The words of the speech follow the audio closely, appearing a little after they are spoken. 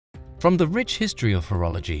From the rich history of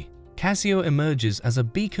horology, Casio emerges as a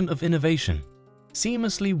beacon of innovation,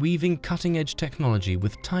 seamlessly weaving cutting-edge technology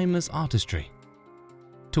with timeless artistry.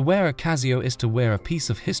 To wear a Casio is to wear a piece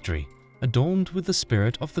of history, adorned with the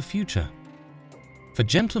spirit of the future. For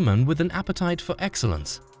gentlemen with an appetite for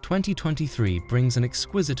excellence, 2023 brings an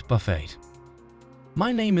exquisite buffet.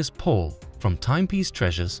 My name is Paul from Timepiece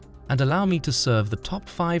Treasures, and allow me to serve the top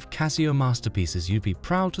 5 Casio masterpieces you'd be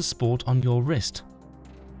proud to sport on your wrist.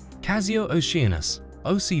 Casio Oceanus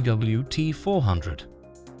OCW T400.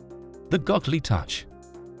 The godly touch.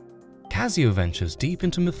 Casio ventures deep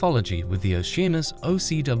into mythology with the Oceanus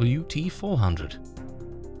OCW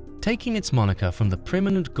T400. Taking its moniker from the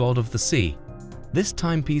preeminent god of the sea, this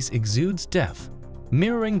timepiece exudes depth,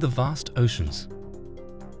 mirroring the vast oceans.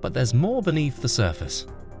 But there's more beneath the surface.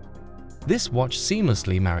 This watch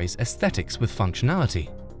seamlessly marries aesthetics with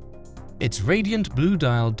functionality. Its radiant blue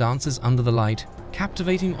dial dances under the light,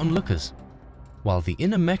 captivating onlookers, while the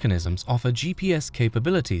inner mechanisms offer GPS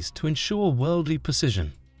capabilities to ensure worldly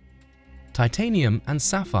precision. Titanium and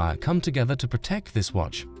sapphire come together to protect this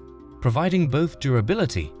watch, providing both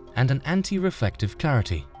durability and an anti-reflective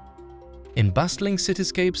clarity. In bustling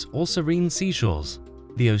cityscapes or serene seashores,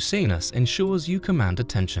 the Oceanus ensures you command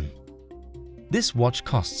attention. This watch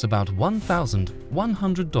costs about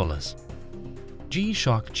 $1,100.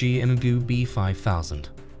 G-Shock GMU B5000.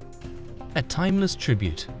 A timeless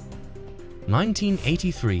tribute.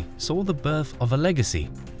 1983 saw the birth of a legacy,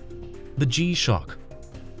 the G-Shock.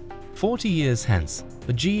 40 years hence,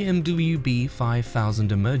 the GMW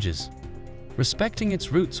B5000 emerges, respecting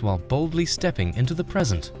its roots while boldly stepping into the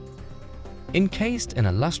present. Encased in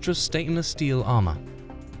a lustrous stainless steel armor,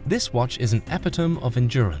 this watch is an epitome of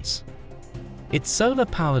endurance. Its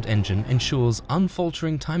solar-powered engine ensures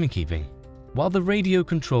unfaltering timekeeping, while the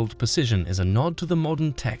radio-controlled precision is a nod to the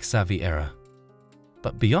modern tech-savvy era.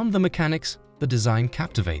 But beyond the mechanics, the design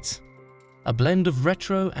captivates. A blend of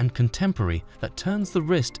retro and contemporary that turns the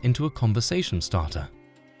wrist into a conversation starter.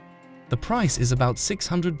 The price is about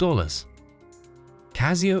 $600.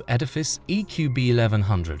 Casio Edifice EQB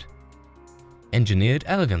 1100. Engineered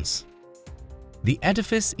elegance. The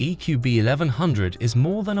Edifice EQB 1100 is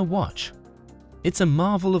more than a watch. It's a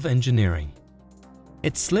marvel of engineering.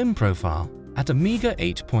 Its slim profile, at a meager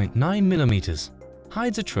 8.9 mm,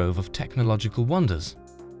 hides a trove of technological wonders.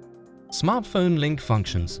 Smartphone link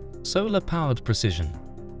functions, solar-powered precision,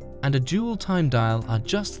 and a dual time dial are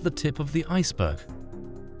just the tip of the iceberg.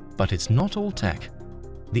 But it's not all tech.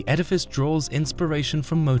 The Edifice draws inspiration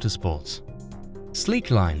from motorsports.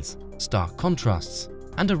 Sleek lines, stark contrasts,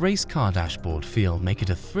 and a race car dashboard feel make it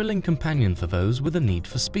a thrilling companion for those with a need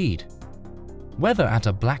for speed. Whether at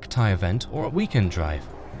a black tie event or a weekend drive,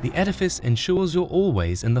 the Edifice ensures you're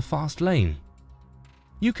always in the fast lane.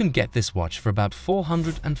 You can get this watch for about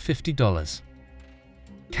 $450.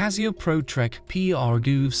 Casio Pro Trek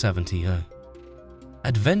PRGU 70.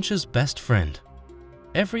 Adventure's best friend.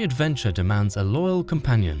 Every adventure demands a loyal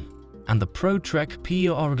companion, and the Pro Trek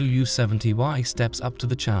PRGU 70Y steps up to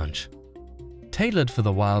the challenge. Tailored for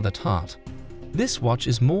the wild at heart, this watch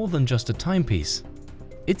is more than just a timepiece.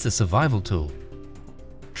 It's a survival tool.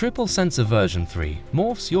 Triple Sensor version 3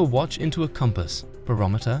 morphs your watch into a compass,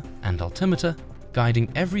 barometer, and altimeter, guiding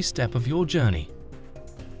every step of your journey.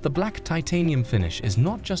 The black titanium finish is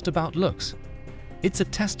not just about looks. It's a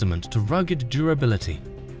testament to rugged durability.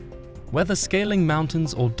 Whether scaling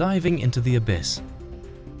mountains or diving into the abyss,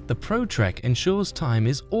 the Pro Trek ensures time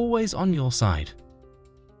is always on your side.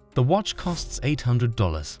 The watch costs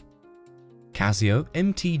 $800. Casio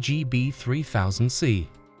MTGB 3000C.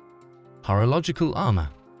 Horological armor.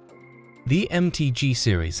 The MTG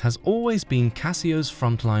series has always been Casio's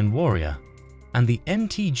frontline warrior, and the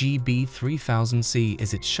MTGB 3000C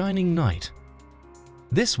is its shining knight.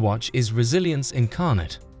 This watch is resilience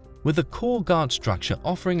incarnate, with a core guard structure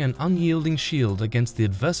offering an unyielding shield against the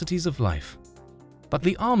adversities of life. But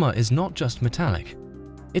the armor is not just metallic.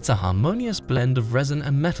 It's a harmonious blend of resin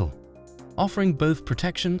and metal, offering both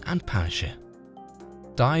protection and polish.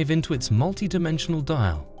 Dive into its multi-dimensional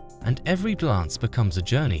dial, and every glance becomes a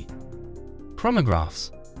journey.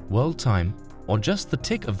 Chronographs, world time, or just the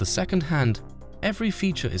tick of the second hand, every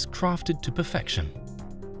feature is crafted to perfection.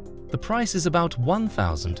 The price is about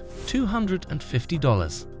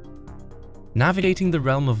 $1,250. Navigating the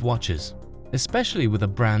realm of watches, especially with a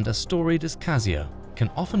brand as storied as Casio,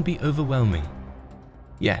 can often be overwhelming.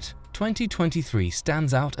 Yet, 2023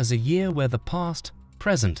 stands out as a year where the past,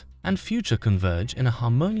 present, and future converge in a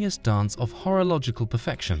harmonious dance of horological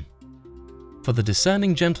perfection. For the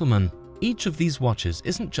discerning gentleman, each of these watches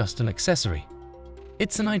isn't just an accessory.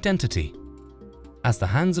 It's an identity. As the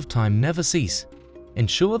hands of time never cease,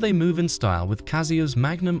 Ensure they move in style with Casio's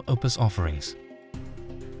magnum opus offerings.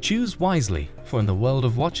 Choose wisely, for in the world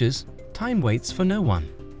of watches, time waits for no one.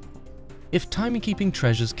 If timekeeping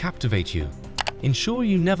treasures captivate you, ensure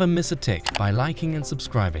you never miss a tick by liking and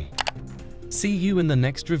subscribing. See you in the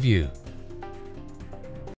next review.